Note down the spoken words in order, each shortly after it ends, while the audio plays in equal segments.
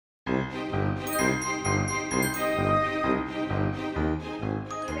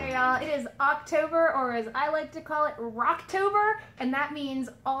is October, or as I like to call it, Rocktober, and that means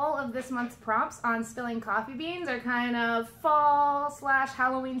all of this month's prompts on spilling coffee beans are kind of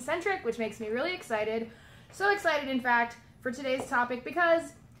fall/Halloween centric, which makes me really excited. So excited, in fact, for today's topic,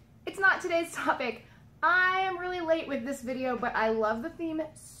 because it's not today's topic. I am really late with this video, but I love the theme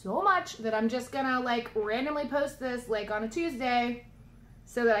so much that I'm just gonna like randomly post this like on a Tuesday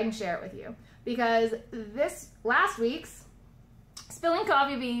so that I can share it with you. Because this last week's Spilling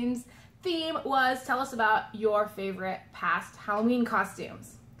Coffee Beans theme was tell us about your favorite past Halloween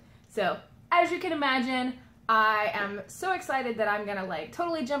costumes. So as you can imagine, I am so excited that I'm gonna like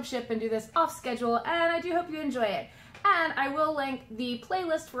totally jump ship and do this off schedule, and I do hope you enjoy it. And I will link the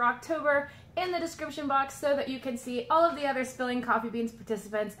playlist for October in the description box so that you can see all of the other Spilling Coffee Beans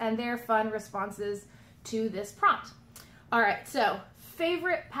participants and their fun responses to this prompt. All right, so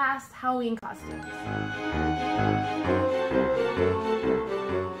favorite past Halloween costumes.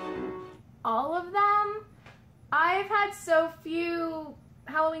 All of them. I've had so few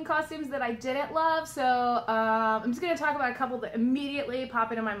Halloween costumes that I didn't love, so I'm just gonna talk about a couple that immediately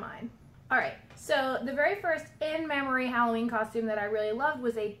pop into my mind. All right, so the very first in-memory Halloween costume that I really loved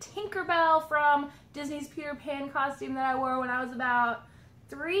was a Tinkerbell from Disney's Peter Pan costume that I wore when I was about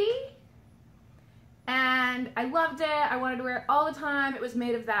 3. And I loved it. I wanted to wear it all the time. It was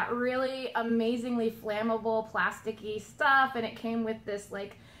made of that really amazingly flammable plasticky stuff, and it came with this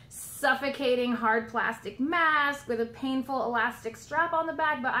like suffocating hard plastic mask with a painful elastic strap on the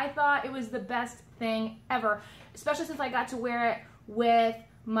back, but I thought it was the best thing ever, especially since I got to wear it with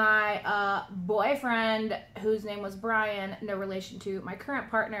my boyfriend, whose name was Brian, no relation to my current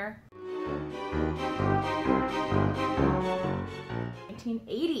partner.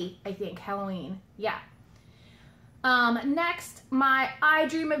 1980, I think, Halloween. Yeah. Next, my I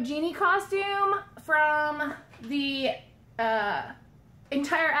Dream of Jeannie costume from the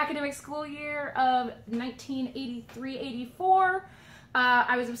entire academic school year of 1983-84.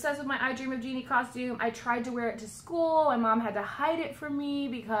 I was obsessed with my I Dream of Jeannie costume. I tried to wear it to school. My mom had to hide it from me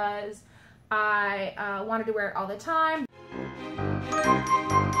because I wanted to wear it all the time.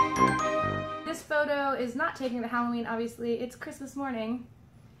 This photo is not taken at Halloween, obviously. It's Christmas morning,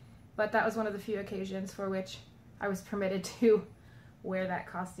 but that was one of the few occasions for which I was permitted to wear that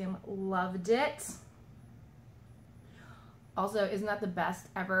costume. Loved it. Also, isn't that the best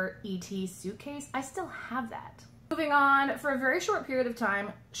ever E.T. suitcase? I still have that. Moving on, for a very short period of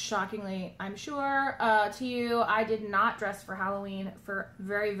time, shockingly, I'm sure, to you, I did not dress for Halloween for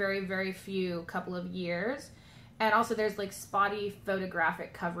very few couple of years. And also there's like spotty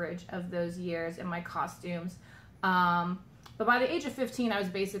photographic coverage of those years in my costumes. But by the age of 15, I was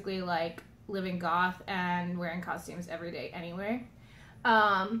basically like living goth and wearing costumes every day anyway.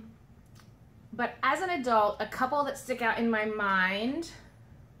 But as an adult, a couple that stick out in my mind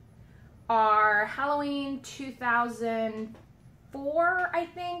are Halloween 2004, I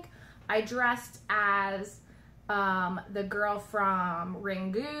think. I dressed as the girl from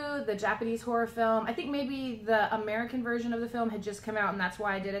Ringu, the Japanese horror film. I think maybe the American version of the film had just come out, and that's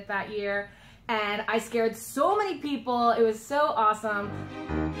why I did it that year. And I scared so many people. It was so awesome.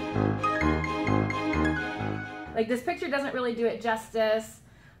 Like, this picture doesn't really do it justice.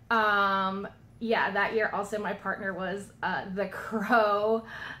 Yeah, that year also my partner was the Crow.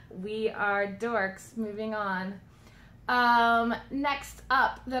 We are dorks. Moving on. Next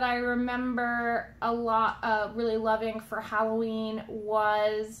up that I remember a lot really loving for Halloween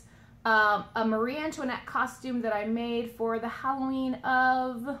was a Marie Antoinette costume that I made for the Halloween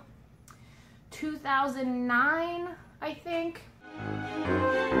of 2009, I think.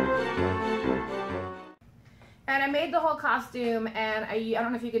 And I made the whole costume, and I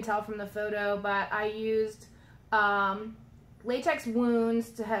don't know if you can tell from the photo, but I used latex wounds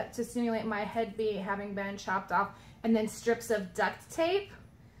to simulate my head having been chopped off, and then strips of duct tape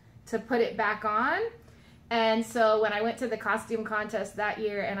to put it back on. And so when I went to the costume contest that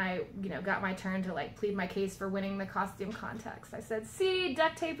year and I, got my turn to like plead my case for winning the costume contest, I said, see,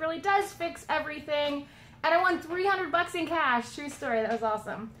 duct tape really does fix everything. And I won $300 in cash. True story. That was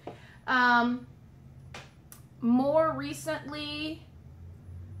awesome. More recently,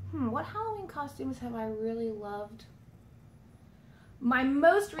 what Halloween costumes have I really loved? My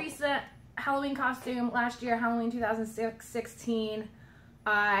most recent Halloween costume last year, Halloween 2016,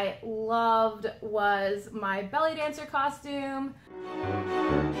 I loved was my belly dancer costume.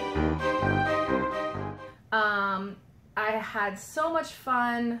 I had so much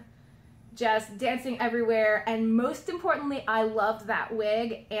fun just dancing everywhere, and most importantly, I loved that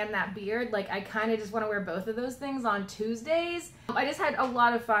wig and that beard. Like, I kind of just want to wear both of those things on Tuesdays. I just had a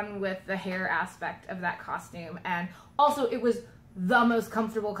lot of fun with the hair aspect of that costume, and also it was the most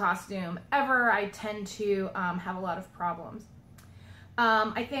comfortable costume ever. I tend to have a lot of problems.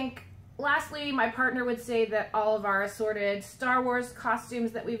 I think lastly, my partner would say that all of our assorted Star Wars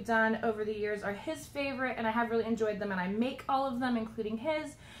costumes that we've done over the years are his favorite, and I have really enjoyed them, and I make all of them, including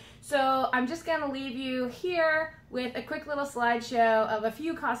his. So I'm just gonna leave you here with a quick little slideshow of a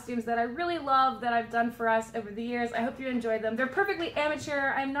few costumes that I really love that I've done for us over the years. I hope you enjoyed them. They're perfectly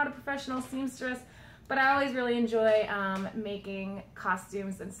amateur. I'm not a professional seamstress, but I always really enjoy making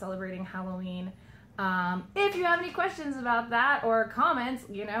costumes and celebrating Halloween. If you have any questions about that or comments,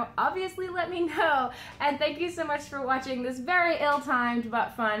 you know, obviously let me know. And thank you so much for watching this very ill-timed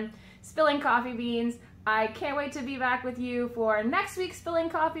but fun Spilling Coffee Beans. I can't wait to be back with you for next week's Spilling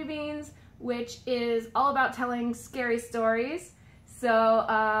Coffee Beans, which is all about telling scary stories. So,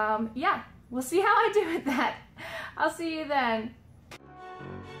 yeah, we'll see how I do with that. I'll see you then.